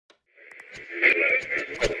Is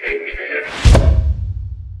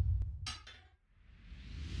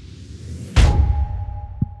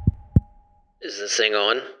this thing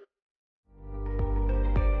on?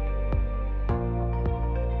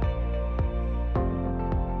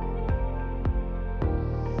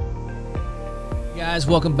 Guys,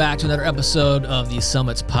 welcome back to another episode of the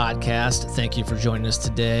Summits Podcast. Thank you for joining us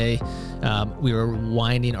today. We are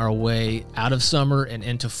winding our way out of summer and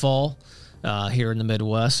into fall here in the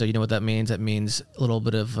Midwest. So you know what that means. That means a little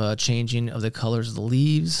bit of changing of the colors of the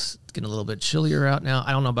leaves. It's getting a little bit chillier out now.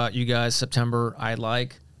 I don't know about you guys. September, I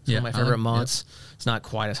like. It's one of my favorite months. Yep. It's not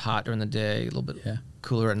quite as hot during the day, a little bit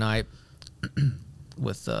cooler at night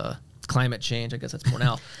with climate change. I guess that's more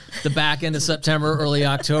now. The back end of September, early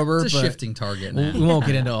October. It's a shifting target now. We won't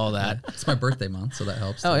get into all that. It's my birthday month, so that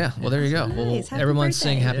helps. Oh, yeah. Well, there you go. Nice. Well, everyone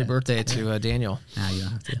sing happy birthday to Daniel. Nah, you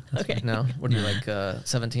don't have to. That's okay. fine. No? What are you, like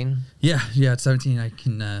 17? Yeah, at 17, I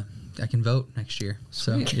can vote next year.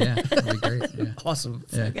 So, yeah, it'll be great. Yeah. Awesome.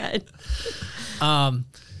 So good.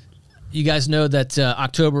 You guys know that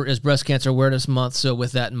October is Breast Cancer Awareness Month, so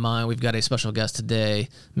with that in mind, we've got a special guest today,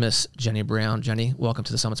 Miss Jenny Brown. Jenny, welcome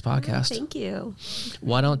to the Summits Podcast. Thank you.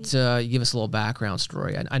 Why don't you give us a little background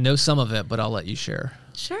story? I know some of it, but I'll let you share.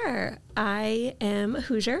 Sure. I am a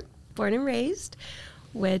Hoosier, born and raised,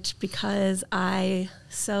 which because I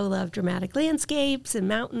so love dramatic landscapes and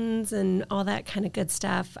mountains and all that kind of good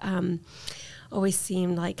stuff, always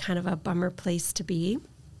seemed like kind of a bummer place to be.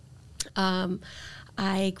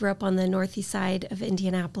 I grew up on the northeast side of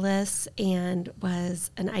Indianapolis and was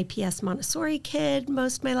an IPS Montessori kid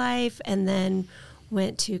most of my life, and then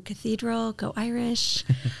went to Cathedral, go Irish,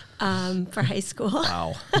 for high school.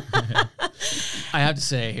 Wow. I have to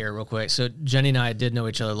say here real quick, so Jenny and I did know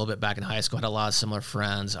each other a little bit back in high school, had a lot of similar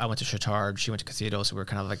friends. I went to Chittard, she went to Cathedral, so we were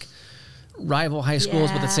kind of like rival high schools,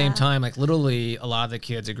 but at the same time, like literally a lot of the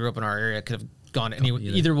kids that grew up in our area could have gone to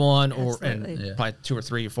either one or probably 2 or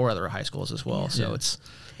 3 or 4 other high schools as well. So it's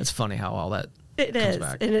funny how all that it comes is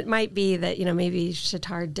back. And it might be that maybe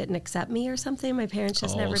Chittard didn't accept me or something. My parents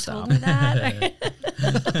just never told me that.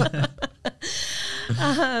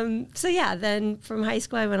 So then from high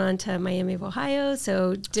school I went on to Miami of Ohio,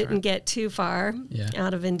 so didn't get too far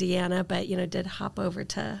out of Indiana, but did hop over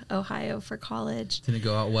to Ohio for college. Didn't it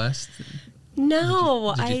go out west?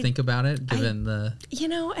 No. Did you think about it, given the...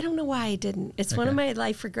 I don't know why I didn't. It's one of my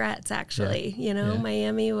life regrets, actually.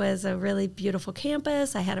 Miami was a really beautiful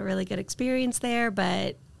campus. I had a really good experience there,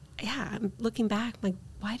 but I'm looking back, I'm like,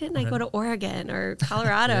 why didn't I go to Oregon or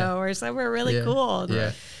Colorado or somewhere really cool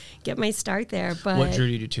to get my start there? But what drew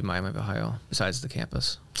you to Miami of Ohio besides the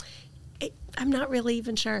campus? I'm not really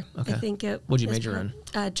even sure. Okay. I think it. What'd you major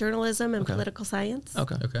in? Journalism and political science.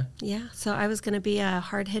 Okay. Yeah. So I was going to be a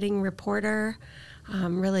hard-hitting reporter,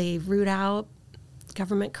 really root out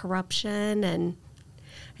government corruption, and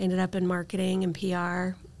I ended up in marketing and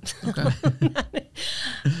PR. Okay.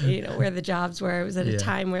 Where the jobs were. It was at a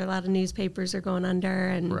time where a lot of newspapers are going under,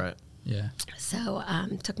 and right. Yeah. So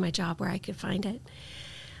took my job where I could find it.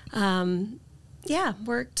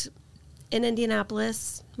 Worked in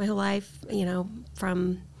Indianapolis my whole life,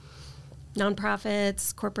 from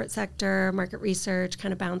nonprofits, corporate sector, market research,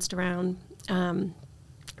 kind of bounced around, a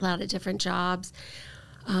lot of different jobs.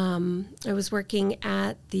 I was working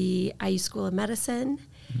at the IU School of Medicine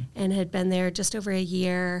and had been there just over a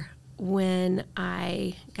year when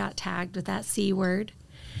I got tagged with that C word,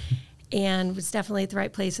 and was definitely at the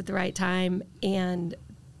right place at the right time. And,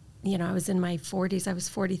 I was in my 40s. I was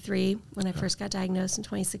 43 when I first got diagnosed in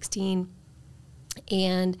 2016.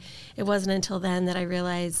 And it wasn't until then that I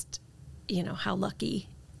realized, how lucky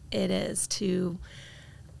it is to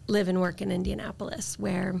live and work in Indianapolis,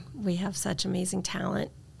 where we have such amazing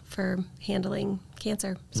talent for handling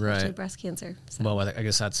cancer, especially breast cancer. So. Well, I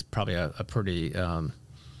guess that's probably a pretty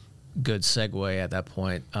good segue at that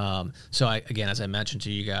point. So, again, as I mentioned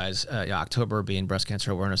to you guys, October being Breast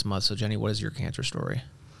Cancer Awareness Month. So, Jenny, what is your cancer story?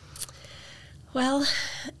 Well,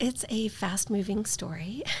 it's a fast-moving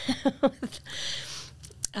story.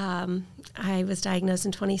 I was diagnosed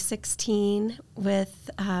in 2016 with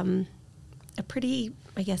a pretty,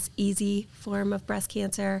 easy form of breast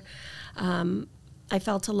cancer. I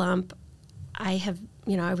felt a lump. I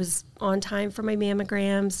was on time for my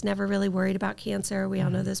mammograms, never really worried about cancer. We all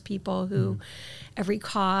know those people who every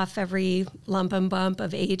cough, every lump and bump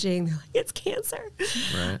of aging, they're like, it's cancer.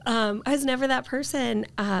 Right. I was never that person.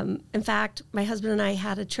 In fact, my husband and I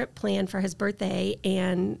had a trip planned for his birthday,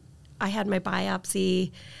 and I had my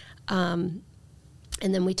biopsy, and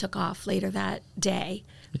then we took off later that day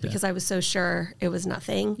because I was so sure it was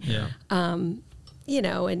nothing. Yeah. And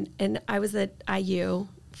I was at IU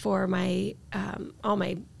for my all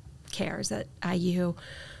my cares at IU.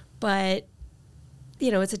 But,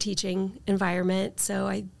 it's a teaching environment. So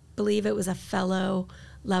I believe it was a fellow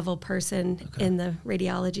level person in the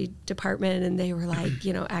radiology department. And they were like,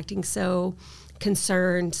 acting so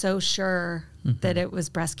concerned, so sure that it was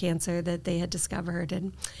breast cancer that they had discovered.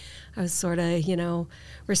 And I was sort of,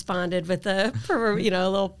 responded with a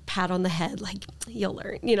little pat on the head, like, you'll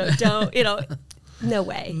learn, don't, no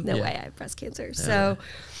way I have breast cancer. Yeah. So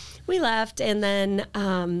we left. And then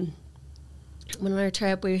went on our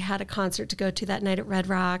trip. We had a concert to go to that night at Red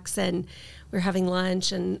Rocks, and we were having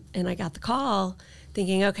lunch, and I got the call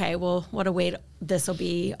thinking, okay, well, what a weight this will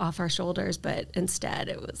be off our shoulders. But instead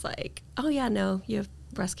it was like, oh yeah, no, you have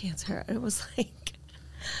breast cancer. And it was like,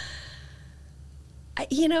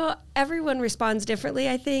 everyone responds differently,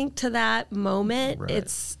 I think, to that moment. Right.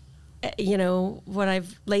 It's, what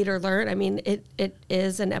I've later learned, I mean, it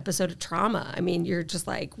is an episode of trauma. I mean, you're just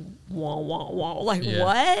like, wah, wah, wah, like,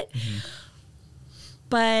 what? Mm-hmm.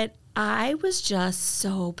 But I was just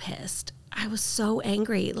so pissed. I was so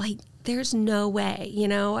angry. Like, there's no way,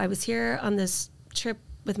 I was here on this trip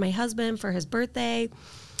with my husband for his birthday.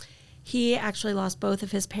 He actually lost both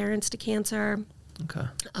of his parents to cancer. Okay.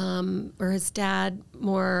 Or his dad,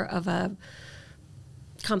 more of a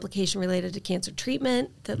complication related to cancer treatment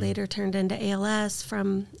that later turned into ALS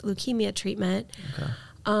from leukemia treatment. Okay.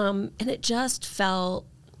 And it just felt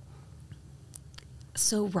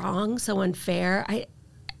so wrong, so unfair.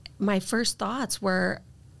 My first thoughts were,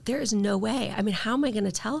 there is no way. I mean, how am I going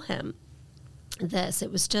to tell him this?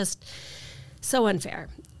 It was just so unfair.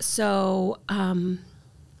 So, I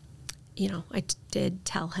did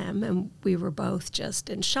tell him, and we were both just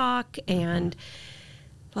in shock and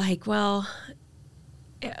like, well,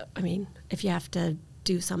 I mean, if you have to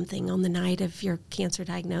do something on the night of your cancer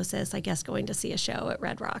diagnosis, I guess going to see a show at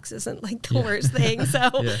Red Rocks isn't like the worst thing. So,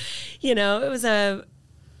 it was a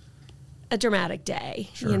dramatic day,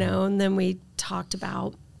 and then we talked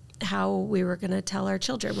about how we were going to tell our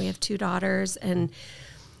children. We have 2 daughters, and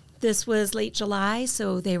this was late July,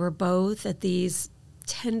 so they were both at these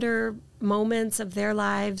tender moments of their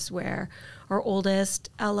lives where our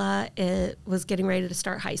oldest, Ella, was getting ready to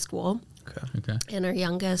start high school. Okay. And our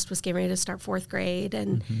youngest was getting ready to start 4th grade.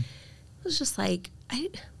 And it was just like,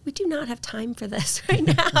 we do not have time for this right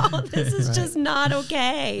now. This is just not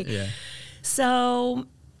okay. Yeah. So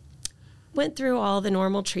went through all the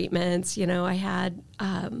normal treatments. I had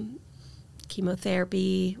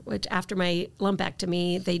chemotherapy, which after my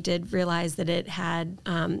lumpectomy, they did realize that it had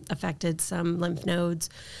affected some lymph nodes.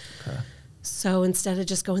 Okay. So instead of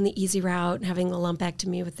just going the easy route and having a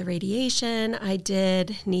lumpectomy with the radiation, I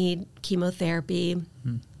did need chemotherapy,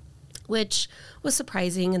 which was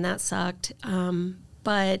surprising, and that sucked.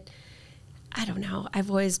 But I don't know. I've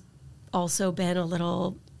always also been a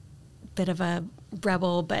little bit of a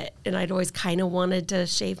rebel, and I'd always kind of wanted to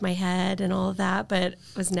shave my head and all of that, but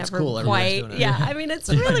was never quite. Yeah, I mean, it's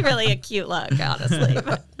really, really a cute look, honestly.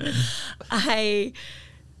 But I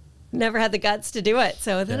never had the guts to do it.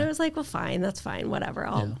 So then I was like, well, fine, that's fine, whatever.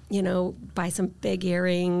 I'll, buy some big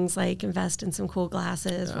earrings, like invest in some cool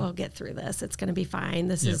glasses. Yeah. We'll get through this. It's going to be fine.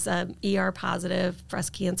 This is ER positive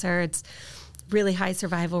breast cancer. It's really high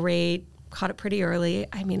survival rate. Caught it pretty early.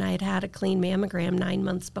 I mean, I had a clean mammogram 9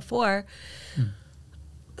 months before.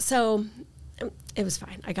 So it was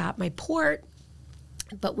fine. I got my port,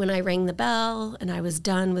 but when I rang the bell and I was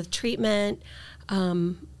done with treatment,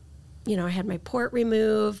 I had my port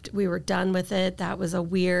removed. We were done with it. That was a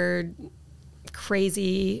weird,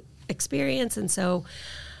 crazy experience. And so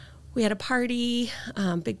we had a party,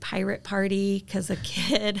 big pirate party, because a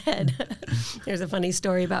kid had, there's a funny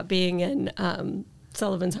story about being in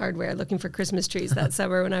Sullivan's Hardware looking for Christmas trees that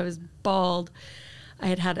summer when I was bald. I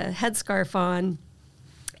had a headscarf on,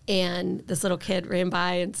 and this little kid ran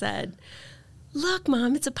by and said, "Look,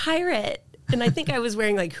 Mom, it's a pirate." And I think I was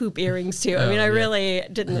wearing like hoop earrings too. I mean, I really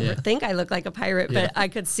didn't think I looked like a pirate, but I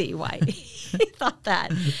could see why he thought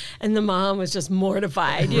that. And the mom was just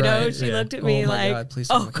mortified, you know. She looked at me like, God, please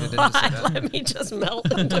 "Oh God, let me just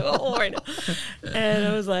melt into a horn." And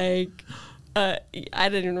I was like, I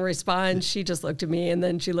didn't respond. She just looked at me, and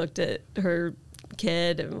then she looked at her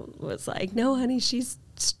kid and was like, "No, honey, she's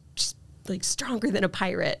like stronger than a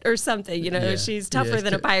pirate or something, you know, she's tougher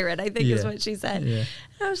than a pirate," I think is what she said. Yeah.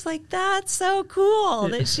 I was like, that's so cool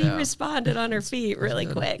that she responded on her feet really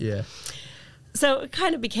quick. Yeah. So it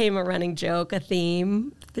kind of became a running joke, a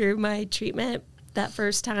theme through my treatment that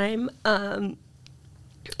first time.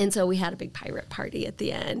 And so we had a big pirate party at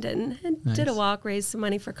the end and Nice. did a walk, raised some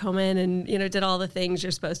money for Komen, and, did all the things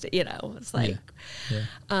you're supposed to, it's like, Yeah.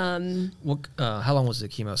 How long was the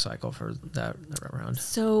chemo cycle for that round?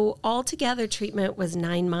 So altogether treatment was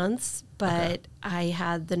 9 months, but I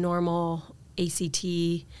had the normal ACT,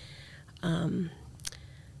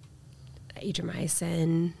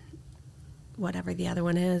 Adriamycin, whatever the other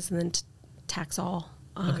one is, and then Taxol.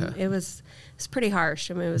 Okay. It was pretty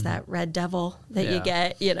harsh. I mean, it was that red devil that you Yeah.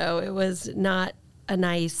 get. It was not a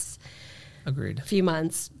nice Agreed. few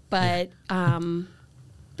months, but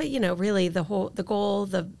really the goal,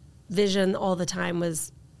 the vision all the time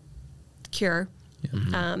was cure,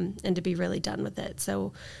 and to be really done with it.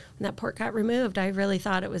 So when that port got removed, I really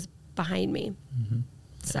thought it was behind me.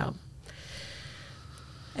 So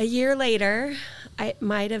a year later, I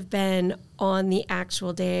might have been on the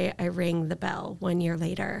actual day I rang the bell 1 year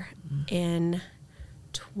later in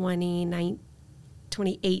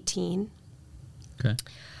 2018. Okay.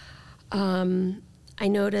 I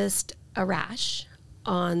noticed a rash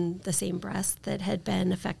on the same breast that had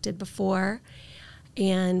been affected before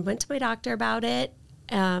and went to my doctor about it.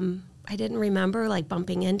 I didn't remember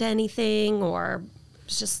bumping into anything, or it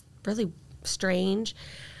was just really strange.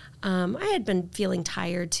 I had been feeling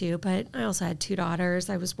tired too, but I also had 2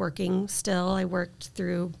 daughters. I was working still. I worked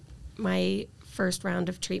through my first round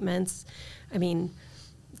of treatments. I mean,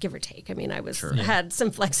 give or take. I mean, I had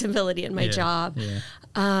some flexibility in my job. Yeah.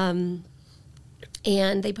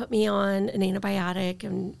 And they put me on an antibiotic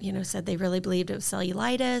and, said they really believed it was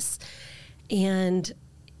cellulitis. And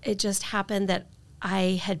it just happened that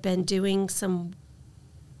I had been doing some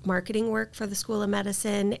marketing work for the School of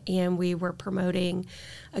Medicine, and we were promoting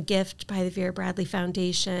a gift by the Vera Bradley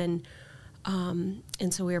Foundation. And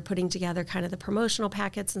so we were putting together kind of the promotional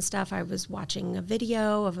packets and stuff. I was watching a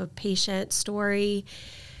video of a patient story,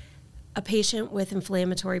 a patient with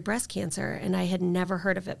inflammatory breast cancer, and I had never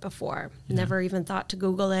heard of it before, never even thought to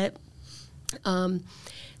Google it.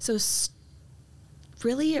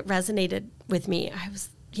 Really it resonated with me. I was,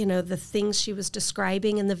 the things she was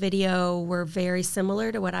describing in the video were very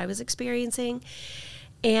similar to what I was experiencing.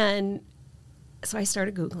 And so I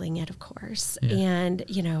started Googling it, of course. Yeah. And,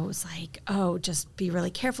 it was like, oh, just be really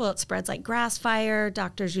careful. It spreads like grass fire.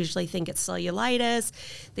 Doctors usually think it's cellulitis.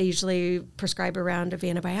 They usually prescribe a round of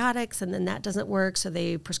antibiotics, and then that doesn't work. So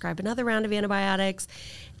they prescribe another round of antibiotics.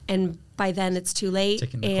 And by then it's too late.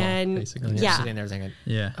 Taking the call, basically. And you're Yeah. sitting there thinking,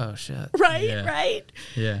 Yeah. oh shit. Right, Yeah. right.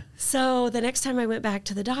 Yeah. So the next time I went back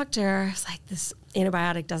to the doctor, I was like, this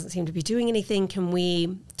antibiotic doesn't seem to be doing anything. Can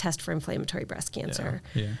we test for inflammatory breast cancer?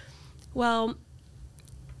 Yeah. Well,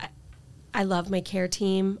 I love my care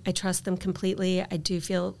team. I trust them completely. I do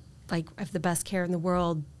feel like I have the best care in the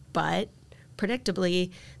world, but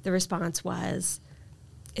predictably, the response was,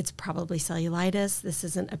 it's probably cellulitis. This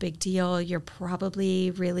isn't a big deal. You're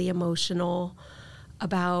probably really emotional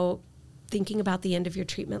about thinking about the end of your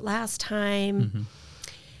treatment last time.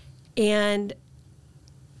 And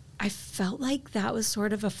I felt like that was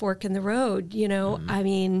sort of a fork in the road, I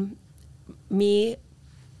mean, me,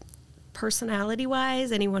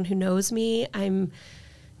 personality-wise, anyone who knows me, I'm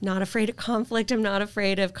not afraid of conflict. I'm not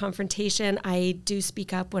afraid of confrontation. I do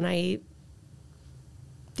speak up when I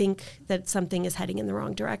think that something is heading in the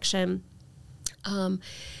wrong direction. And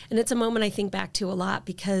it's a moment I think back to a lot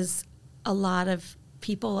because a lot of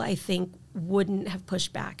people, I think, wouldn't have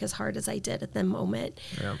pushed back as hard as I did at the moment.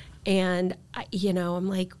 Yeah. And, I'm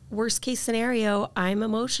like, worst case scenario, I'm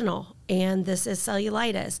emotional and this is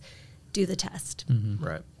cellulitis. Do the test.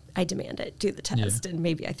 Right. I demand it. Do the test. And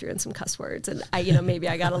maybe I threw in some cuss words and maybe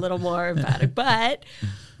I got a little more emphatic, but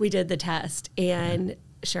we did the test and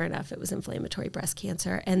sure enough, it was inflammatory breast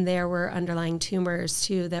cancer. And there were underlying tumors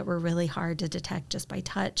too that were really hard to detect just by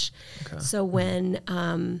touch. Okay. So when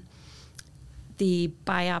the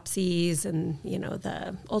biopsies and,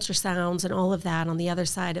 the ultrasounds and all of that on the other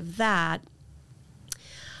side of that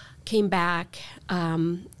came back,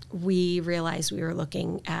 we realized we were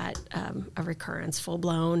looking at a recurrence,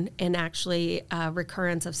 full-blown, and actually a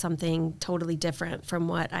recurrence of something totally different from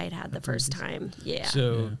what I had had the first time. Yeah.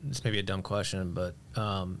 So this may be a dumb question, but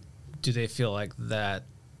do they feel like that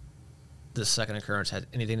the second occurrence had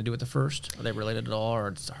anything to do with the first? Are they related at all, or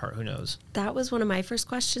it's hard, who knows? That was one of my first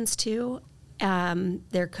questions, too.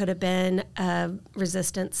 There could have been a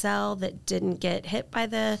resistant cell that didn't get hit by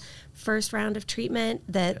the first round of treatment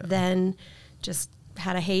that then just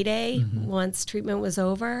had a heyday once treatment was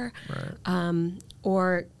over. Right.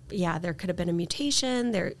 Or, there could have been a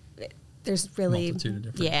mutation. There's really, Multitude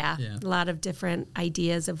of different- a lot of different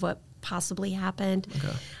ideas of what possibly happened.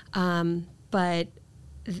 Okay. But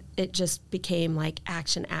it just became like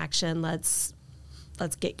action. Let's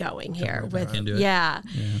get going here right with back into it. yeah.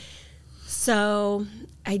 Yeah. So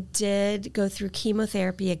I did go through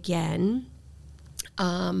chemotherapy again.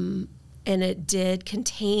 And it did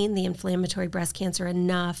contain the inflammatory breast cancer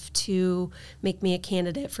enough to make me a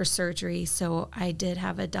candidate for surgery. So I did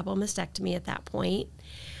have a double mastectomy at that point.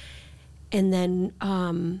 And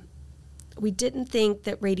then we didn't think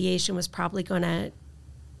that radiation was probably going to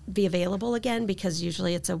be available again, because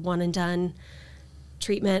usually it's a one and done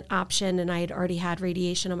treatment option. And I had already had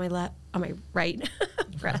radiation on my right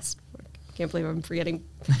breast. Can't believe I'm forgetting.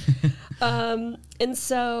 And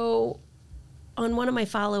so on one of my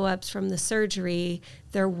follow-ups from the surgery,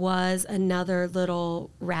 there was another little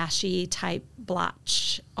rashy type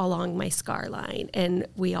blotch along my scar line, and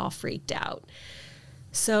we all freaked out.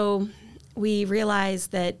 So we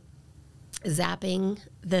realized that zapping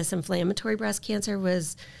this inflammatory breast cancer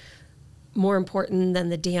was more important than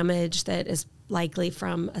the damage that is likely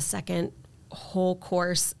from a second whole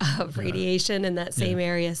course of radiation in that same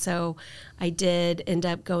area. So I did end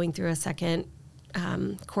up going through a second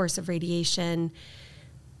course of radiation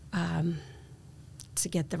to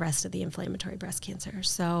get the rest of the inflammatory breast cancer.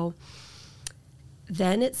 So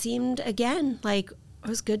then it seemed again like I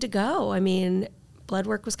was good to go. I mean, blood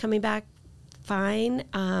work was coming back fine.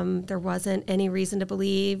 There wasn't any reason to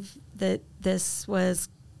believe that this was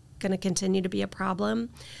going to continue to be a problem,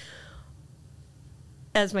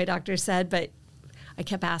 as my doctor said, but I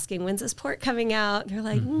kept asking, when's this port coming out? And they're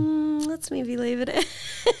like, let's maybe leave it in.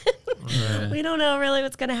 Right. We don't know really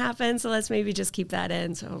what's going to happen, so let's maybe just keep that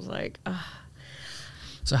in. So I was like, ugh.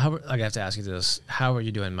 So how, I have to ask you this, how are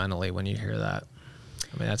you doing mentally when you hear that?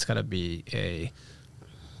 I mean, that's got to be a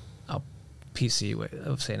PC way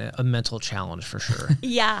of saying it, a mental challenge for sure.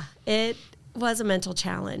 Yeah, it was a mental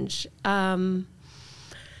challenge. You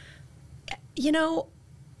know,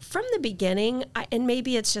 from the beginning, and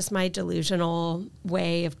maybe it's just my delusional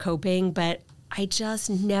way of coping, but I just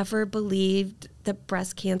never believed that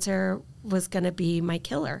breast cancer was going to be my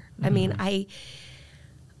killer. I mean,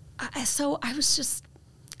 so I was just,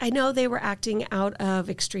 I know they were acting out of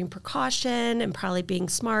extreme precaution and probably being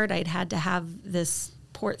smart. I'd had to have this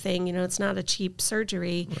port thing, you know, it's not a cheap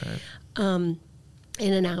surgery, in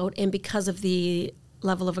and out. And because of the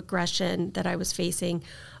level of aggression that I was facing,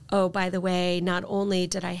 oh, by the way, not only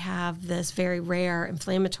did I have this very rare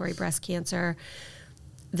inflammatory breast cancer,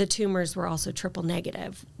 the tumors were also triple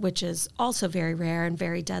negative, which is also very rare and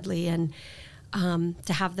very deadly. And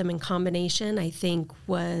to have them in combination, I think,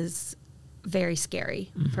 was very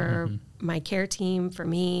scary for my care team, for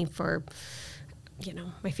me, for, you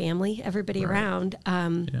know, my family, everybody around.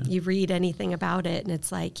 You read anything about it and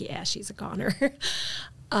it's like, yeah, she's a goner.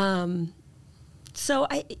 So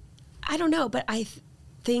I don't know, but I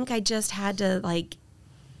think I just had to like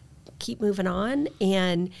keep moving on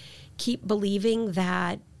and keep believing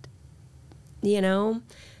that, you know,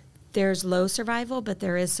 there's low survival, but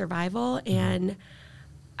there is survival. And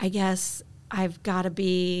I guess I've got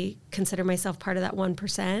to consider myself part of that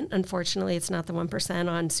 1%. Unfortunately, it's not the 1%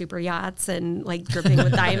 on super yachts and like dripping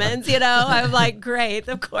with diamonds, you know. I'm like, great,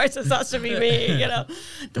 of course it's supposed to be me, you know,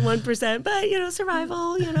 the 1%. But, you know,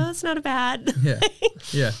 survival, you know, it's not a bad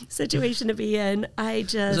situation to be in.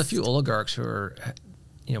 There's a few oligarchs who are,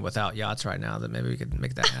 you know, without yachts right now that maybe we could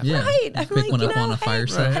make that happen. Yeah. Right. I'm Pick like, one you up know, on a fire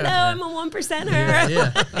hey, site. hello, I'm a 1%er.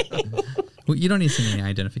 Yeah. Well, you don't need to see any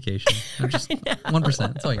identification. I'm just 1%.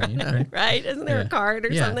 That's all you need, right? Right? Isn't there a card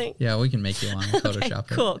or something? Yeah, we can make you one.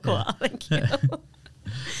 Photoshop it. Cool. Yeah. Thank you.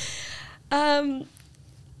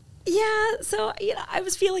 So, you know, I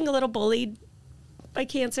was feeling a little bullied by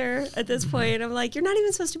cancer at this point. I'm like, you're not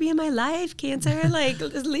even supposed to be in my life, cancer. Like,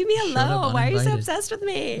 just leave me alone. Why are you so obsessed with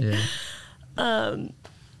me? Yeah.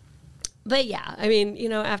 But yeah, I mean, you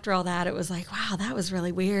know, after all that, it was like, wow, that was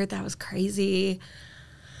really weird. That was crazy.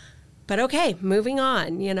 But okay, moving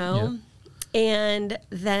on, you know. Yeah. And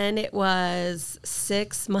then it was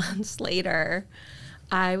 6 months later,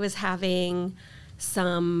 I was having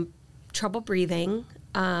some trouble breathing,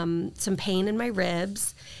 some pain in my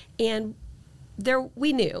ribs. And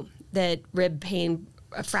we knew that rib pain,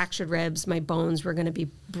 fractured ribs, my bones were going to be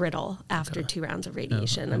brittle after 2 rounds of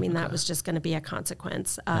radiation. I mean, that was just going to be a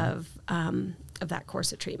consequence of that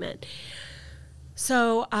course of treatment.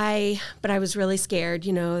 So but I was really scared.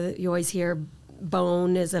 You know, you always hear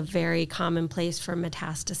bone is a very common place for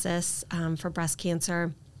metastasis for breast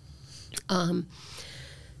cancer.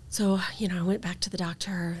 So, you know, I went back to the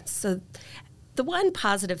doctor. So the one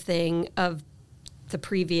positive thing of the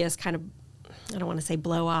previous kind of, I don't want to say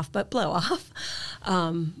blow off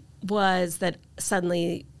was that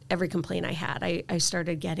suddenly every complaint I had, I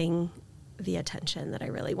started getting the attention that I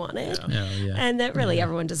really wanted, Yeah. and that really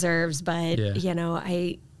everyone deserves. But Yeah. you know,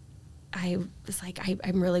 I was like,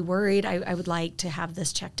 I'm really worried. I would like to have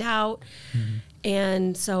this checked out,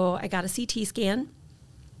 and so I got a CT scan.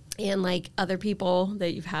 And like other people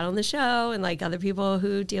that you've had on the show, and like other people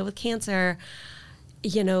who deal with cancer,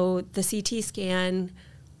 you know, the CT scan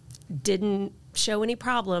didn't show any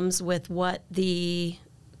problems with what the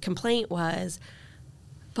complaint was,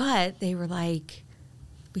 but they were like,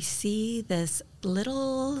 we see this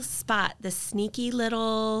little spot, this sneaky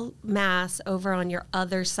little mass over on your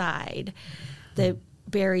other side that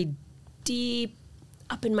buried deep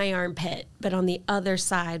up in my armpit, but on the other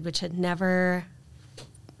side, which had never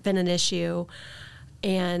been an issue.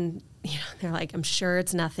 And you know, they're like, I'm sure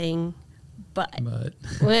it's nothing, but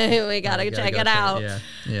we gotta check it out.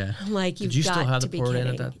 Yeah. I'm like, Did you've you still got have to the be port in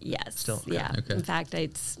kidding. at that? Yes. Still? Okay. Yeah. Okay. In fact,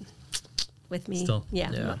 it's with me. Still? Yeah.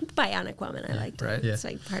 Bionic woman. I like to. Right. It's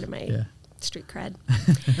like part of my Yeah. street cred.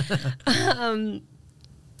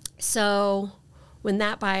 So when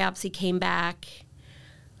that biopsy came back,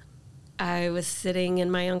 I was sitting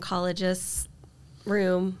in my oncologist's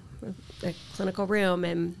room, a clinical room,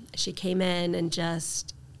 and she came in and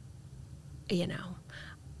just, you know,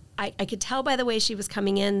 I could tell by the way she was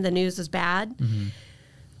coming in, the news was bad,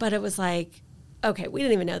 but it was like, okay, we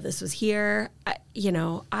didn't even know this was here. You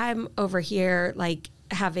know, I'm over here like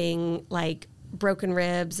having like broken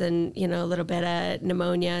ribs and, you know, a little bit of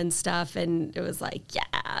pneumonia and stuff. And it was like,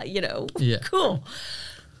 yeah, you know, cool.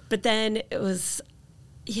 But then it was,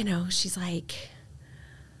 you know, she's like,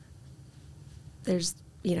 there's,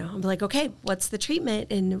 you know, I'm like, okay, what's the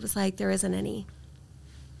treatment? And it was like, there isn't any.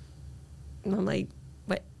 And I'm like,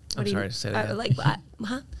 what? I'm sorry to say that. Like, what?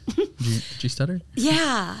 Huh? Did you stutter?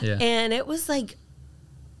 Yeah. Yeah. And it was like,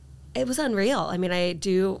 it was unreal. I mean, I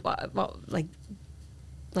do, well, like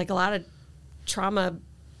a lot of trauma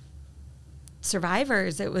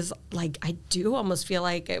survivors, it was like, I do almost feel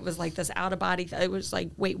like it was like this out of body. It was like,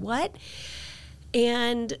 wait, what?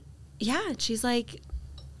 And yeah, she's like,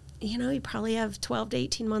 you know, you probably have 12 to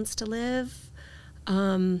 18 months to live.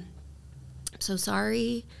 I'm so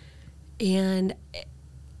sorry. And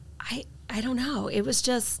I don't know. It was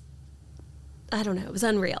just, I don't know. It was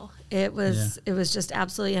unreal. It was just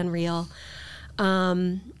absolutely unreal.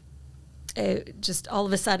 It just all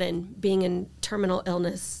of a sudden being in terminal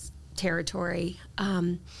illness territory.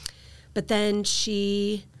 But then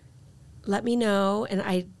she let me know, and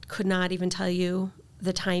I could not even tell you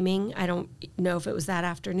the timing. I don't know if it was that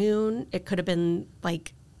afternoon. It could have been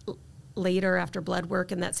like later after blood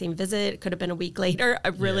work in that same visit. It could have been a week later. I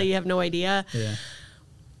really have no idea. Yeah.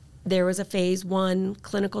 There was a phase 1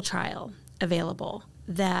 clinical trial available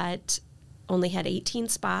that only had 18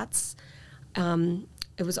 spots.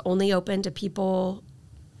 It was only open to people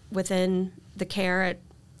within the care at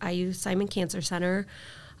IU Simon Cancer Center.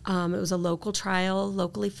 It was a local trial,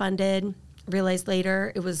 locally funded. Realized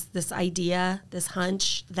later it was this idea, this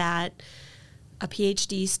hunch that a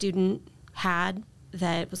PhD student had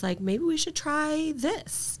that was like, maybe we should try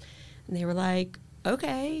this. And they were like,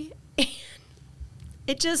 okay.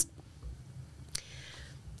 It just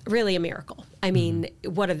really a miracle. I mean,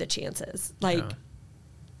 what are the chances? Like,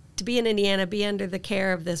 to be in Indiana, be under the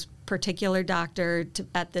care of this particular doctor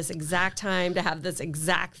at this exact time, to have this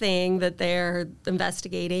exact thing that they're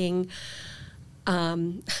investigating.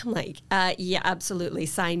 I'm like, yeah, absolutely,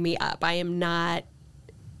 sign me up. I am not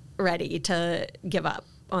ready to give up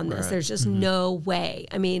on this. There's just no way.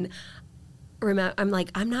 I mean, I'm like,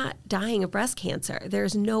 I'm not dying of breast cancer.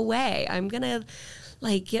 There's no way. I'm going to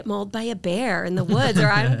like get mauled by a bear in the woods, or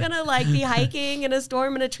I'm going to like be hiking in a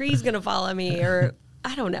storm and a tree's going to follow me, or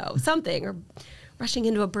I don't know, something, or rushing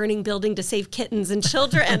into a burning building to save kittens and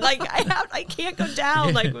children. Like I can't go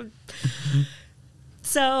down. Like,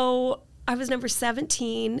 so I was number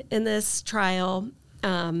 17 in this trial.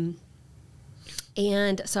 And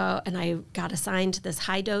I got assigned to this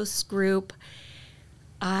high dose group.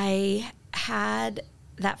 I had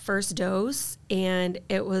that first dose and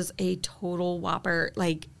it was a total whopper.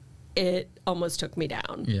 Like, it almost took me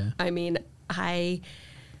down. Yeah. I mean, I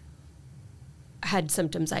had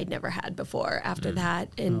symptoms I'd never had before after that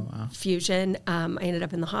infusion. I ended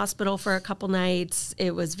up in the hospital for a couple nights.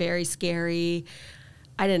 It was very scary.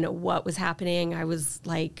 I didn't know what was happening. It was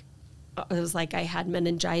like I had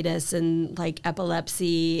meningitis and like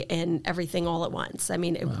epilepsy and everything all at once. I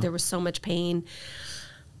mean, there was so much pain.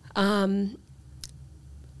 And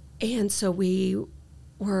so we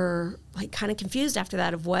were like kind of confused after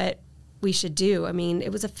that of what we should do. I mean,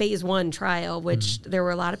 it was a phase 1 trial, which there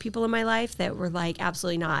were a lot of people in my life that were like,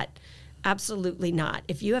 absolutely not. Absolutely not.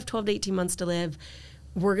 If you have 12 to 18 months to live,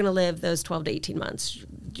 we're going to live those 12 to 18 months.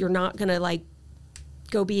 you're not going to like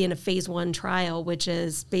go be in a phase 1 trial, which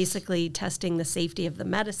is basically testing the safety of the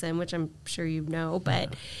medicine, which I'm sure you know,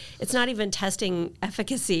 but it's not even testing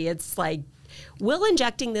efficacy. It's like, will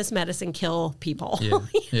injecting this medicine kill people?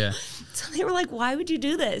 Yeah. So they were like, why would you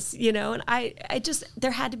do this? You know, and I just,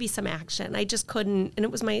 there had to be some action. I just couldn't, and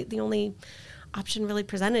it was the only option really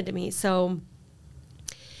presented to me. So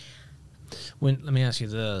let me ask you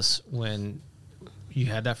this, when you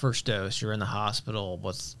had that first dose, you're in the hospital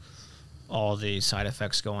with all the side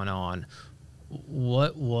effects going on,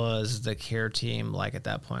 what was the care team like at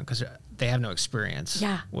that point? Because they have no experience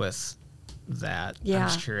with that. I'm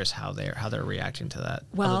just curious how they're reacting to that.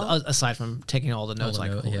 Well, aside from taking all the notes,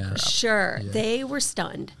 crap. Sure, they were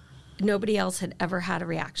stunned. Nobody else had ever had a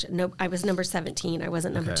reaction. No, I was number 17. I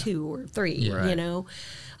wasn't number 2 or 3. You know,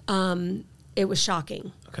 it was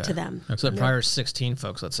shocking to them. So the prior 16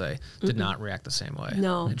 folks, let's say, did not react the same way.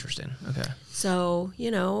 No. Interesting. Okay. So,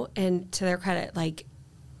 you know, and to their credit, like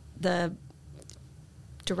the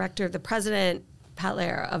director, the president, Pat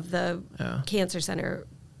Lair of the cancer center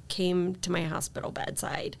came to my hospital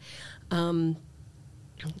bedside. My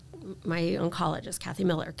oncologist, Kathy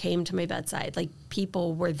Miller, came to my bedside. Like,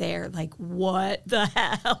 people were there, like, what the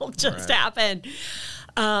hell just happened?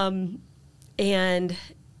 And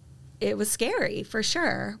it was scary, for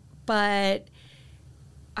sure. But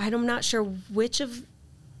I'm not sure which of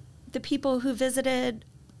the people who visited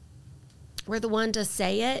were the one to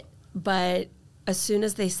say it, but as soon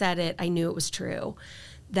as they said it, I knew it was true,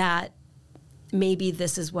 that maybe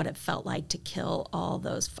this is what it felt like to kill all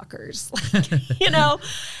those fuckers, like, you know,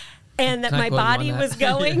 and that my body was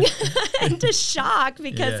going into shock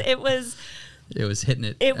because it was hitting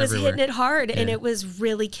it. It was hitting it hard, and it was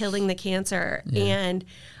really killing the cancer. And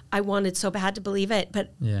I wanted so bad to believe it,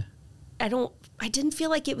 but I didn't feel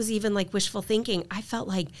like it was even like wishful thinking. I felt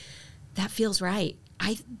like that feels right.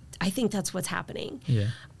 I think that's what's happening.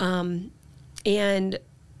 And,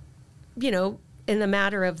 you know, in the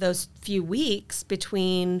matter of those few weeks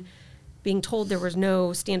between being told there was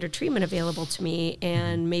no standard treatment available to me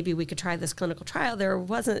and maybe we could try this clinical trial, there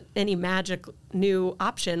wasn't any magic new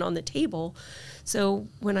option on the table. So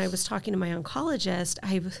when I was talking to my oncologist,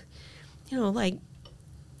 I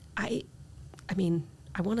mean,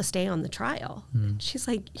 I want to stay on the trial. She's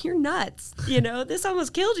like, you're nuts. You know, this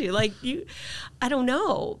almost killed you. Like, I don't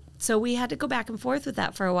know. So we had to go back and forth with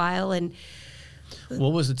that for a while. And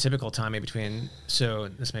what was the typical time between, so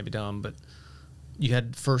this may be dumb, but you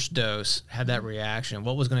had first dose, had that reaction.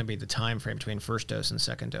 What was going to be the time frame between first dose and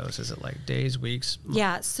second dose? Is it like days, weeks?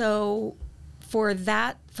 Yeah. So for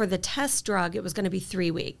the test drug, it was going to be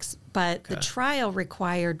 3 weeks, but the trial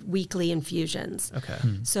required weekly infusions. Okay.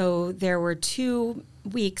 So there were 2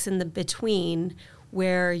 weeks in the between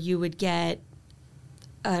where you would get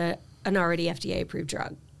an already FDA approved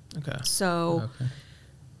drug. Okay. So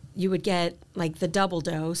you would get like the double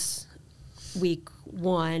dose week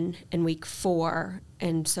 1 and week 4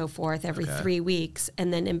 and so forth every 3 weeks.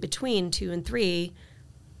 And then in between 2 and 3,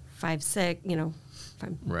 5, 6, you know, if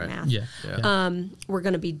I'm math, we're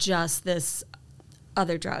going to be just this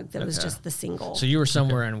other drug that was just the single. So you were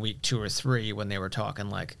somewhere in week 2 or 3 when they were talking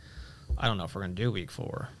like, I don't know if we're going to do week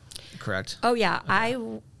 4, correct? Oh yeah.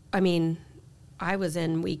 I mean, I was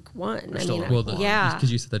in week 1.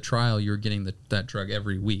 Because you said the trial, you were getting that drug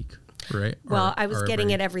every week, right? Well, I was getting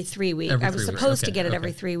it every 3 weeks. I was supposed to get it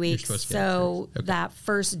every 3 weeks. So that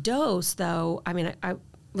first dose, though, I mean, I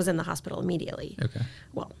was in the hospital immediately. Okay.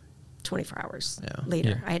 Well, 24 hours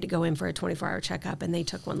later. I had to go in for a 24-hour checkup, and they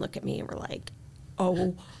took one look at me and were like,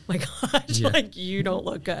 oh my gosh, like, you don't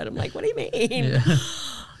look good. I'm like, what do you mean?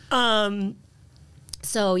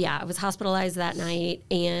 So yeah, I was hospitalized that night,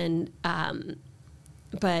 and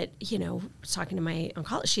but you know, talking to my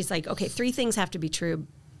oncologist, she's like, okay, 3 things have to be true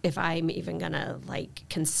if I'm even gonna like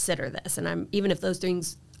consider this, and even if those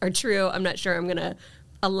things are true, I'm not sure I'm gonna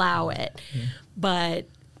allow it. But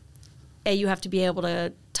you have to be able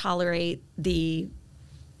to tolerate the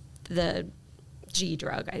G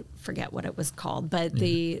drug. I forget what it was called, but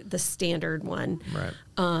the standard one. Right.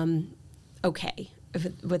 Okay,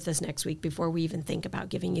 with this next week before we even think about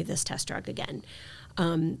giving you this test drug again.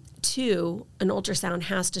 2, an ultrasound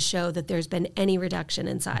has to show that there's been any reduction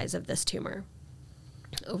in size of this tumor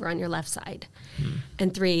over on your left side.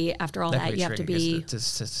 And 3, after all that you have to be to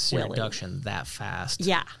see a reduction that fast.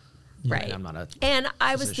 Yeah. Right. I'm not and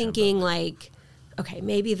I was thinking like, okay,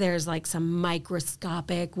 maybe there's like some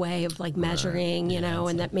microscopic way of like measuring, you know,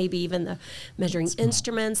 and that maybe even the measuring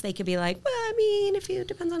instruments, they could be like, well, I mean,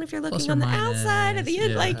 depends on if you're looking on the outside of the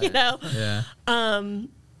end, like, you know.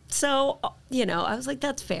 So, you know, I was like,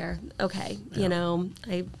 that's fair. Okay. You know,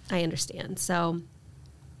 I understand. So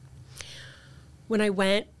when I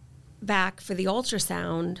went back for the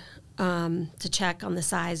ultrasound to check on the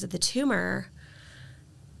size of the tumor,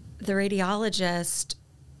 the radiologist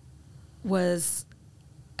was,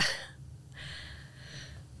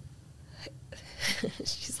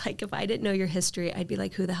 she's like, if I didn't know your history, I'd be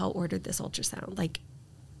like, who the hell ordered this ultrasound? Like,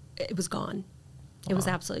 it was gone. It was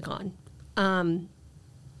absolutely gone.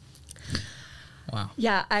 Wow.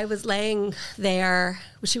 Yeah, I was laying there.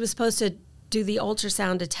 She was supposed to do the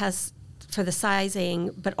ultrasound to test for the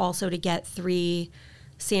sizing, but also to get 3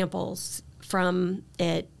 samples from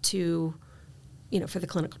it to, for the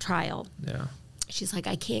clinical trial. Yeah. She's like,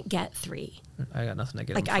 I can't get 3. I got nothing to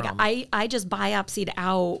get Like them from. I just biopsied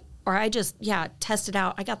out, or I just tested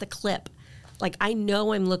out. I got the clip. Like, I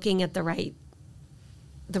know I'm looking at the right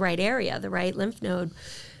area, the right lymph node,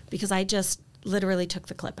 because I just literally took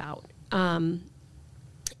the clip out.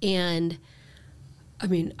 And I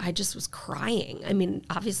mean, I just was crying. I mean,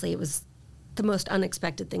 obviously it was the most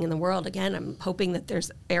unexpected thing in the world. Again, I'm hoping that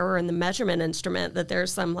there's error in the measurement instrument, that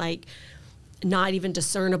there's some like not even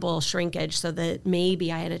discernible shrinkage, so that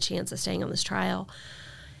maybe I had a chance of staying on this trial.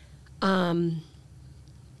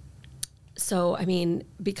 So, I mean,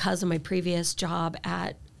 because of my previous job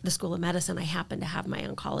at the School of Medicine, I happened to have my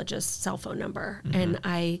oncologist's cell phone number, and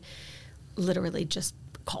I literally just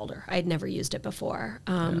called her. I had never used it before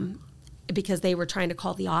because they were trying to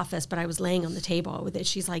call the office, but I was laying on the table with it.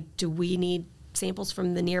 She's like, do we need samples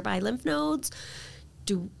from the nearby lymph nodes?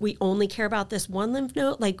 Do we only care about this one lymph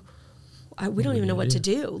node? Like, we don't even know what to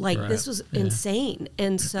do. Like, this was insane.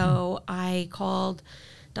 And so I called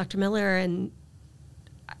Dr. Miller, and,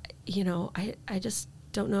 I just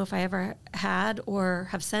don't know if I ever had or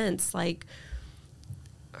have since, like,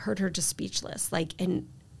 heard her just speechless. Like, and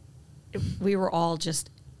we were all just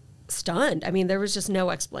stunned. I mean, there was just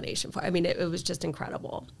no explanation for it. I mean, it was just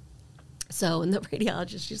incredible. So, and the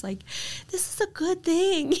radiologist, she's like, this is a good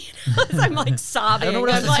thing. I'm like sobbing. I don't know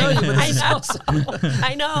what I have to tell you, but this is awesome.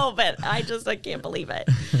 I know, but I can't believe it.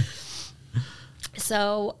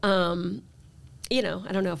 So, I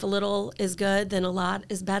don't know, if a little is good, then a lot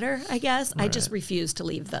is better, I guess. Right. I just refused to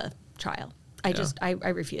leave the trial. I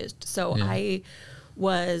refused. So I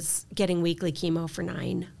was getting weekly chemo for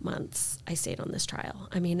 9 months. I stayed on this trial.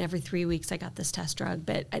 I mean, every 3 weeks I got this test drug,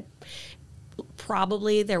 but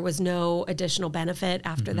probably there was no additional benefit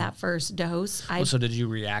after that first dose. So did you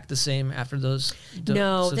react the same after those?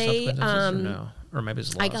 No, subsequent doses, or maybe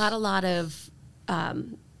it's lost? I got a lot of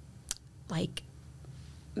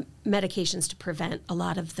medications to prevent a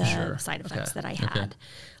lot of the side effects that I had. Okay.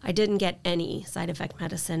 I didn't get any side effect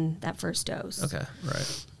medicine that first dose. Okay,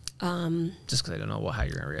 right. Just because I don't know how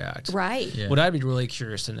you're going to react. Right. Yeah. What I'd be really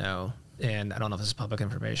curious to know, and I don't know if this is public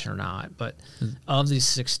information or not, but of these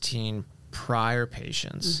 16 prior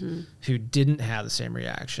patients who didn't have the same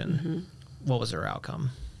reaction, what was their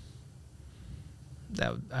outcome?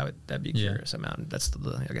 That'd be curious. That's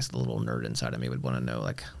I guess the little nerd inside of me would want to know,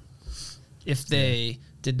 like, if they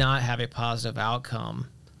did not have a positive outcome,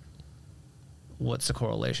 what's the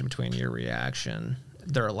correlation between your reaction,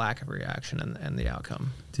 their lack of reaction, and the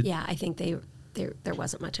outcome? I think there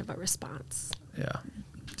wasn't much of a response. Yeah.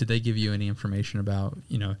 Did they give you any information about,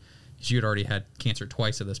 because you had already had cancer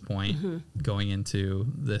twice at this point, going into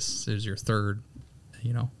this is your third,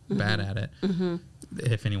 bad at it.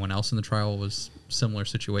 If anyone else in the trial was similar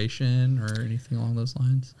situation or anything along those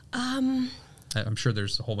lines? I'm sure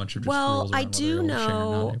there's a whole bunch of just rules around I do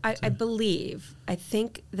know, I believe, I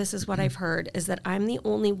think this is what I've heard, is that I'm the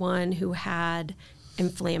only one who had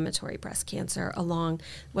inflammatory breast cancer along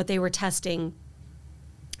what they were testing.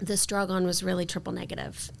 This drug on was really triple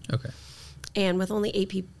negative. Okay. And with only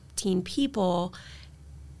 18 people,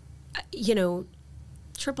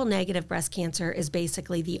 triple negative breast cancer is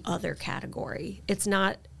basically the other category. It's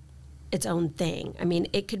not its own thing. I mean,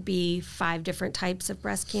 it could be 5 different types of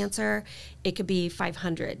breast cancer. It could be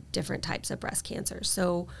 500 different types of breast cancer.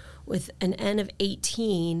 So with an N of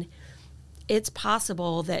 18, it's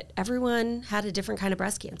possible that everyone had a different kind of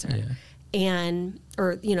breast cancer. Yeah.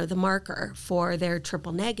 Or the marker for their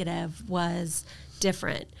triple negative was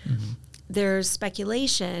different. There's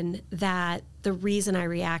speculation that the reason I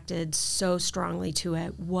reacted so strongly to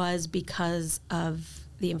it was because of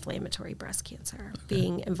the inflammatory breast cancer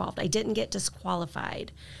being involved. I didn't get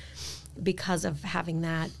disqualified because of having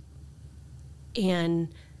that,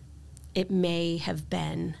 and it may have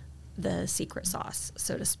been the secret sauce,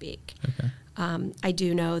 so to speak. Okay. I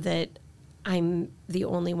do know that I'm the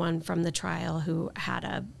only one from the trial who had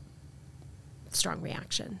a strong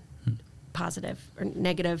reaction. Positive or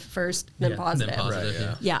negative first, then positive. Then positive,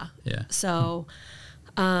 right, yeah. So,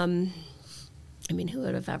 I mean, who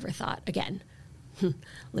would have ever thought, again,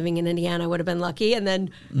 living in Indiana would have been lucky, and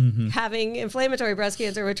then having inflammatory breast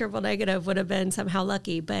cancer with triple negative would have been somehow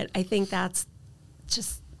lucky. But I think that's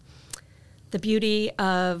just the beauty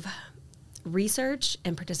of research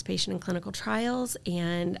and participation in clinical trials,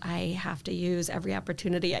 and I have to use every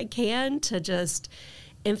opportunity I can to just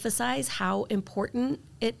emphasize how important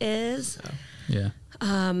it is. Yeah.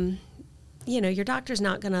 Your doctor's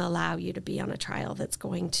not going to allow you to be on a trial that's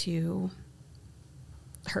going to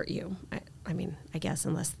hurt you. I guess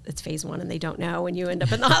unless it's phase 1 and they don't know and you end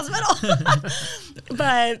up in the hospital.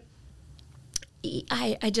 But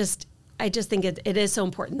I just think it is so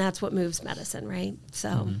important. That's what moves medicine, right?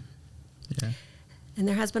 So, Yeah. And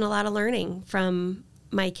there has been a lot of learning from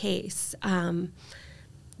my case.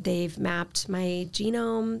 They've mapped my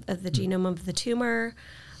genome, the genome of the tumor.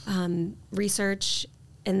 Research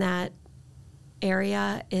in that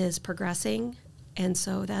area is progressing. And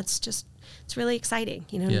so it's really exciting.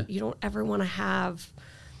 You don't ever want to have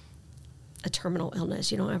a terminal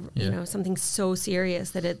illness. You don't ever, something so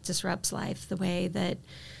serious that it disrupts life the way that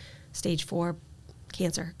stage 4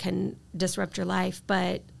 cancer can disrupt your life.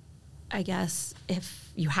 But I guess if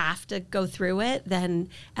you have to go through it, then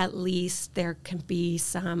at least there can be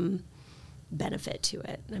some benefit to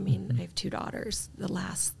it. I mean, I have 2 daughters. The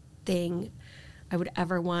last thing I would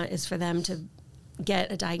ever want is for them to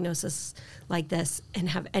get a diagnosis like this and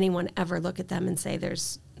have anyone ever look at them and say,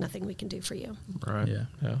 there's nothing we can do for you. Right.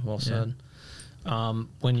 Yeah. Well said.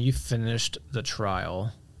 When you finished the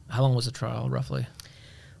trial, how long was the trial roughly?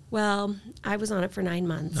 Well, I was on it for 9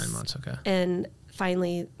 months. 9 months. Okay. And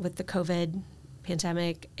finally, with the COVID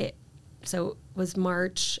pandemic, it was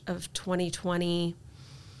March of 2020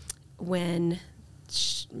 when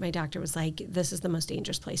my doctor was like, this is the most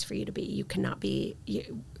dangerous place for you to be. You cannot be,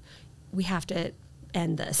 we have to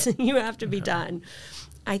end this. You have to be done.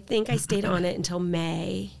 I think I stayed on it until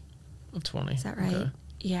May. Of 20. Is that right? Okay.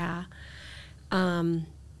 Yeah. And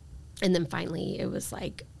then finally it was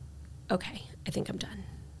like, okay, I think I'm done.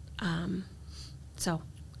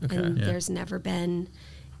 There's never been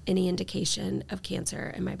any indication of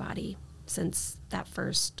cancer in my body since that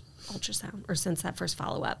first ultrasound or since that first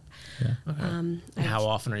follow-up. Yeah. Okay. And how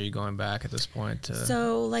often are you going back at this point?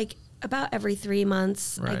 So like about every 3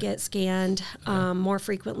 months I get scanned, more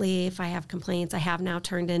frequently if I have complaints. I have now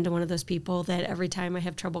turned into one of those people that every time I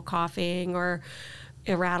have trouble coughing or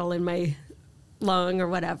a rattle in my lung or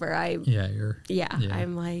whatever, I'm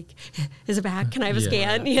like, is it back? Can I have a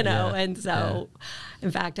scan? And so in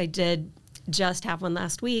fact, I did just have one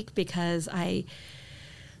last week because I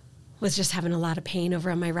was just having a lot of pain over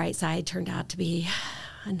on my right side. Turned out to be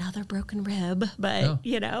another broken rib, but fun.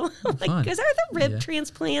 Because are there rib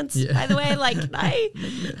transplants, by the way? Like,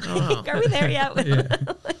 are we there yet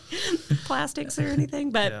with plastics or anything?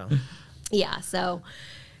 But so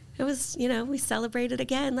it was, we celebrated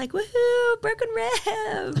again, like, woohoo, broken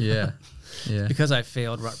rib. Yeah. Because I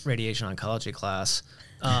failed radiation oncology class,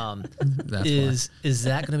 That's is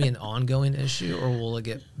that going to be an ongoing issue, or will it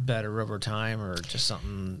get better over time, or just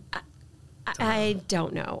something? I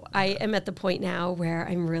don't know. I am at the point now where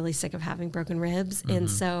I'm really sick of having broken ribs. And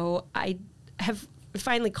so I have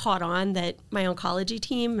finally caught on that my oncology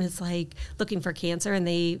team is like looking for cancer and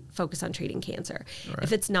they focus on treating cancer. Right.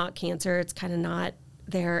 If it's not cancer, it's kind of not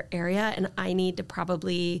their area. And I need to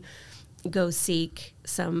probably go seek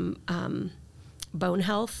some bone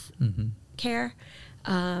health care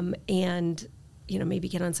and, maybe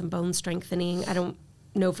get on some bone strengthening. I don't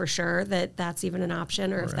know for sure that that's even an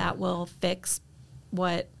option, or if that will fix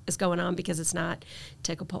what is going on, because it's not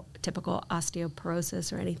typical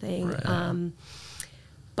osteoporosis or anything. Right.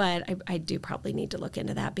 But I do probably need to look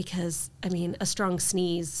into that, because a strong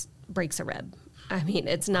sneeze breaks a rib.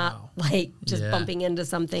 It's not like just bumping into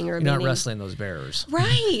something or you're not wrestling those bears.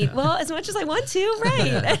 Right. Well, as much as I want to,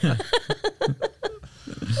 right.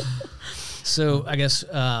 So I guess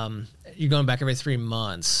you're going back every 3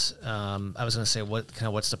 months. I was going to say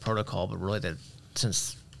what's the protocol, but really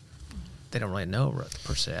since they don't really know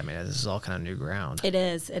per se. This is all kind of new ground. It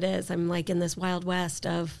is. I'm like in this wild west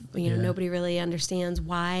of nobody really understands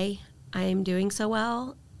why I'm doing so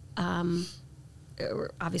well.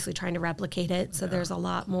 We're obviously trying to replicate it, so there's a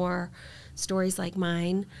lot more stories like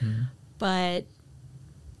mine. But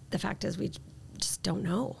the fact is, we just don't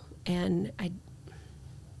know, and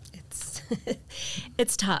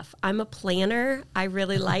it's tough. I'm a planner. I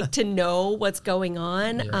really like to know what's going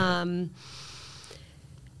on.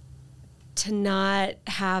 To not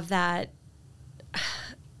have that,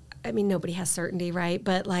 nobody has certainty, right?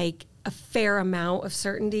 But like a fair amount of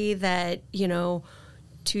certainty that,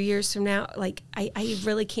 2 years from now, like I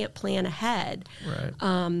really can't plan ahead.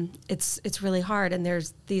 Right. It's really hard. And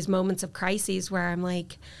there's these moments of crises where I'm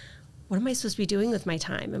like, what am I supposed to be doing with my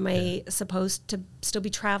time? Am I supposed to still be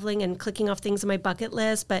traveling and clicking off things on my bucket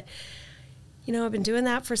list? But, you know, I've been doing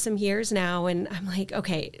that for some years now. And I'm like,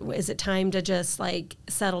 okay, is it time to just like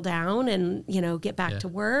settle down and, you know, get back to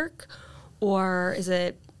work? Or is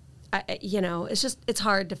it, you know, it's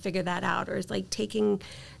hard to figure that out. Or is like taking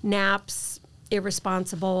naps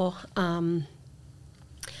irresponsible?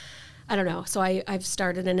 I don't know. So I've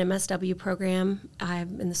started an MSW program.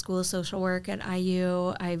 I'm in the School of Social Work at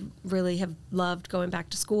IU. I really have loved going back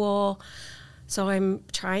to school. So I'm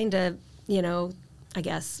trying to, you know, I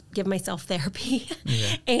guess, give myself therapy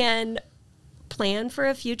and plan for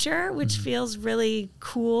a future, which feels really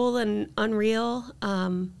cool and unreal.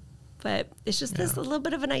 But it's just this a little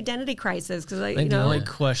bit of an identity crisis because I think the only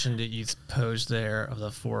question that you posed there of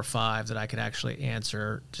the 4 or 5 that I could actually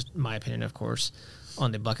answer, just my opinion, of course,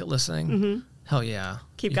 on the bucket list thing. Hell yeah,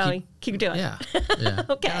 keep going, keep doing. Yeah,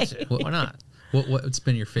 Okay. Why not? What's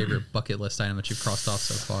been your favorite bucket list item that you've crossed off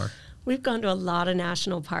so far? We've gone to a lot of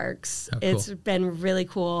national parks. Oh, cool. It's been really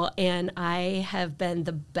cool. And I have been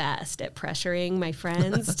the best at pressuring my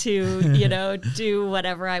friends to, you know, do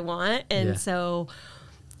whatever I want. And so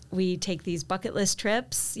we take these bucket list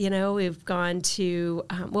trips. You know, we've gone to,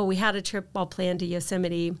 we had a trip all planned to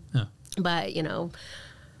Yosemite, but, you know,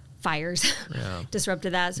 fires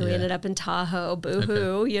disrupted that. So we ended up in Tahoe,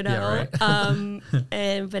 boo-hoo, you know,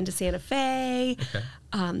 and been to Santa Fe.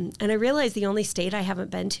 And I realized the only state I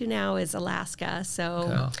haven't been to now is Alaska.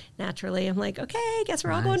 So naturally I'm like, okay, I guess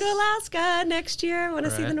we're all going to Alaska next year. I want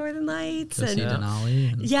to see the Northern Lights. Go see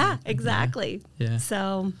Denali. Yeah, exactly. Yeah.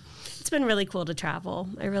 So it's been really cool to travel.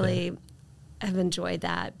 I really have enjoyed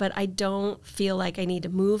that, but I don't feel like I need to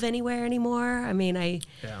move anywhere anymore. I mean, I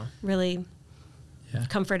really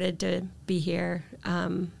comforted to be here.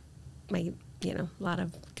 You know, a lot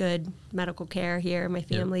of good medical care here. My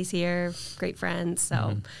family's here, great friends.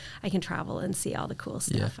 So I can travel and see all the cool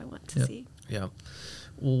stuff I want to see. Yeah.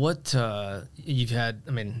 Well, what you've had,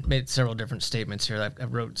 I mean, made several different statements here. I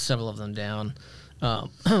wrote several of them down.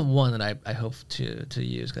 One that I hope to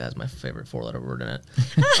use because that's my favorite 4-letter word in it.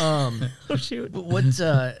 Oh, shoot.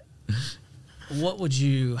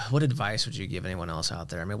 What advice would you give anyone else out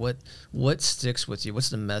there? I mean, what sticks with you? What's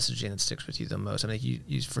the messaging that sticks with you the most? I mean,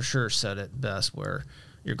 you for sure said it best where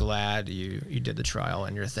you're glad you did the trial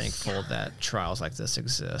and you're thankful that trials like this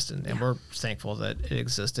exist. And we're thankful that it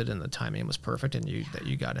existed and the timing was perfect and that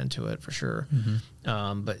you got into it for sure.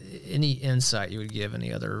 But any insight you would give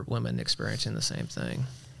any other women experiencing the same thing?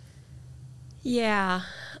 Yeah.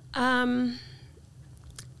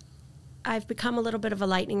 I've become a little bit of a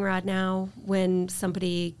lightning rod now. When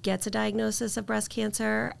somebody gets a diagnosis of breast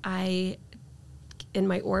cancer, in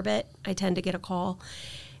my orbit, I tend to get a call,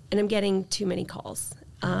 and I'm getting too many calls.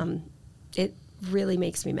 It really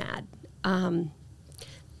makes me mad.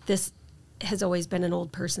 This has always been an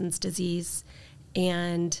old person's disease,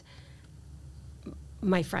 and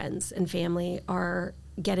my friends and family are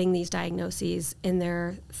getting these diagnoses in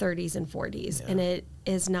their 30s and 40s, and it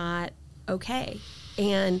is not okay.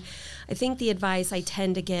 And I think the advice I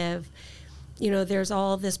tend to give, you know, there's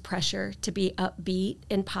all this pressure to be upbeat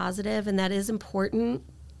and positive, and that is important.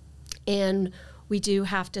 And we do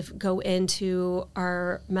have to go into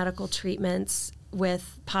our medical treatments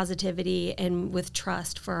with positivity and with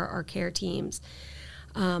trust for our care teams.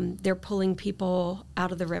 They're pulling people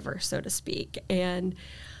out of the river, so to speak. And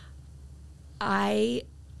I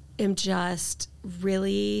am just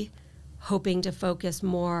really hoping to focus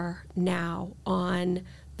more now on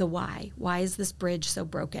the why. Why is this bridge so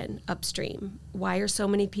broken upstream? Why are so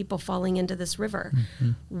many people falling into this river?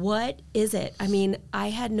 What is it? I mean,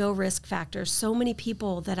 I had no risk factors. So many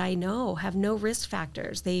people that I know have no risk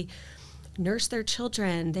factors. They nurse their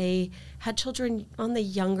children. They had children on the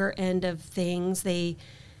younger end of things. They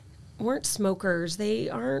weren't smokers. They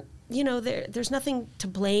aren't, you know, there's nothing to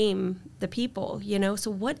blame the people, you know? So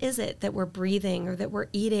what is it that we're breathing or that we're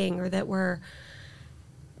eating or that we're,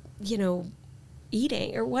 you know,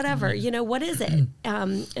 eating or whatever, you know, what is it?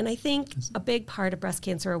 And I think a big part of breast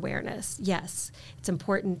cancer awareness, yes, it's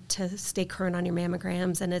important to stay current on your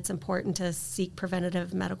mammograms and it's important to seek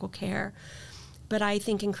preventative medical care. But I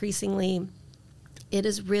think increasingly it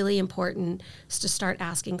is really important to start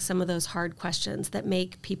asking some of those hard questions that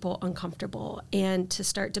make people uncomfortable and to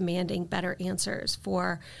start demanding better answers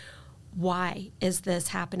for why is this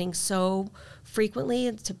happening so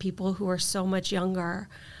frequently to people who are so much younger.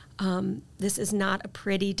 This is not a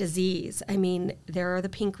pretty disease. I mean, there are the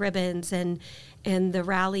pink ribbons and the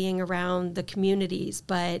rallying around the communities,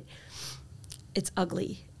 but it's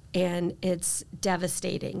ugly and it's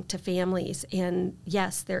devastating to families. And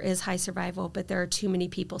yes, there is high survival, but there are too many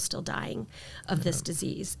people still dying of this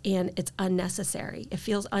disease, and it's unnecessary. It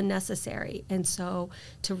feels unnecessary. And so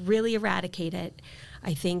to really eradicate it,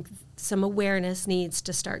 I think some awareness needs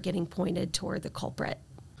to start getting pointed toward the culprit.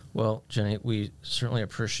 Well, Jenny, we certainly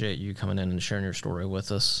appreciate you coming in and sharing your story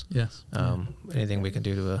with us. Yes. Anything we can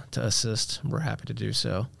do to assist, we're happy to do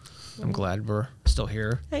so. I'm glad we're still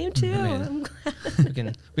here. I am too. I mean, I'm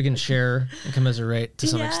glad. we can share and commiserate to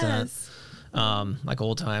some Yes. extent. Like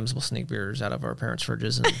old times, we'll sneak beers out of our parents'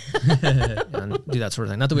 fridges and, and do that sort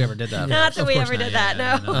of thing. Not that we ever did that. Not that Of we course ever not. did that,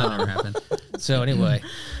 no. That never happened. So anyway,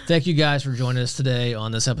 thank you guys for joining us today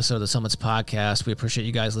on this episode of the Summits Podcast. We appreciate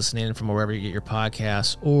you guys listening from wherever you get your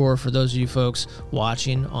podcasts, or for those of you folks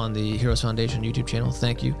watching on the Heroes Foundation YouTube channel,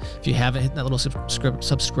 thank you. If you haven't hit that little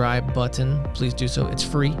subscribe button, please do so. It's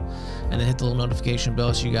free. And then hit the little notification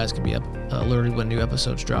bell so you guys can be alerted when new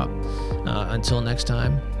episodes drop. Until next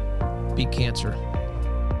time, beat cancer.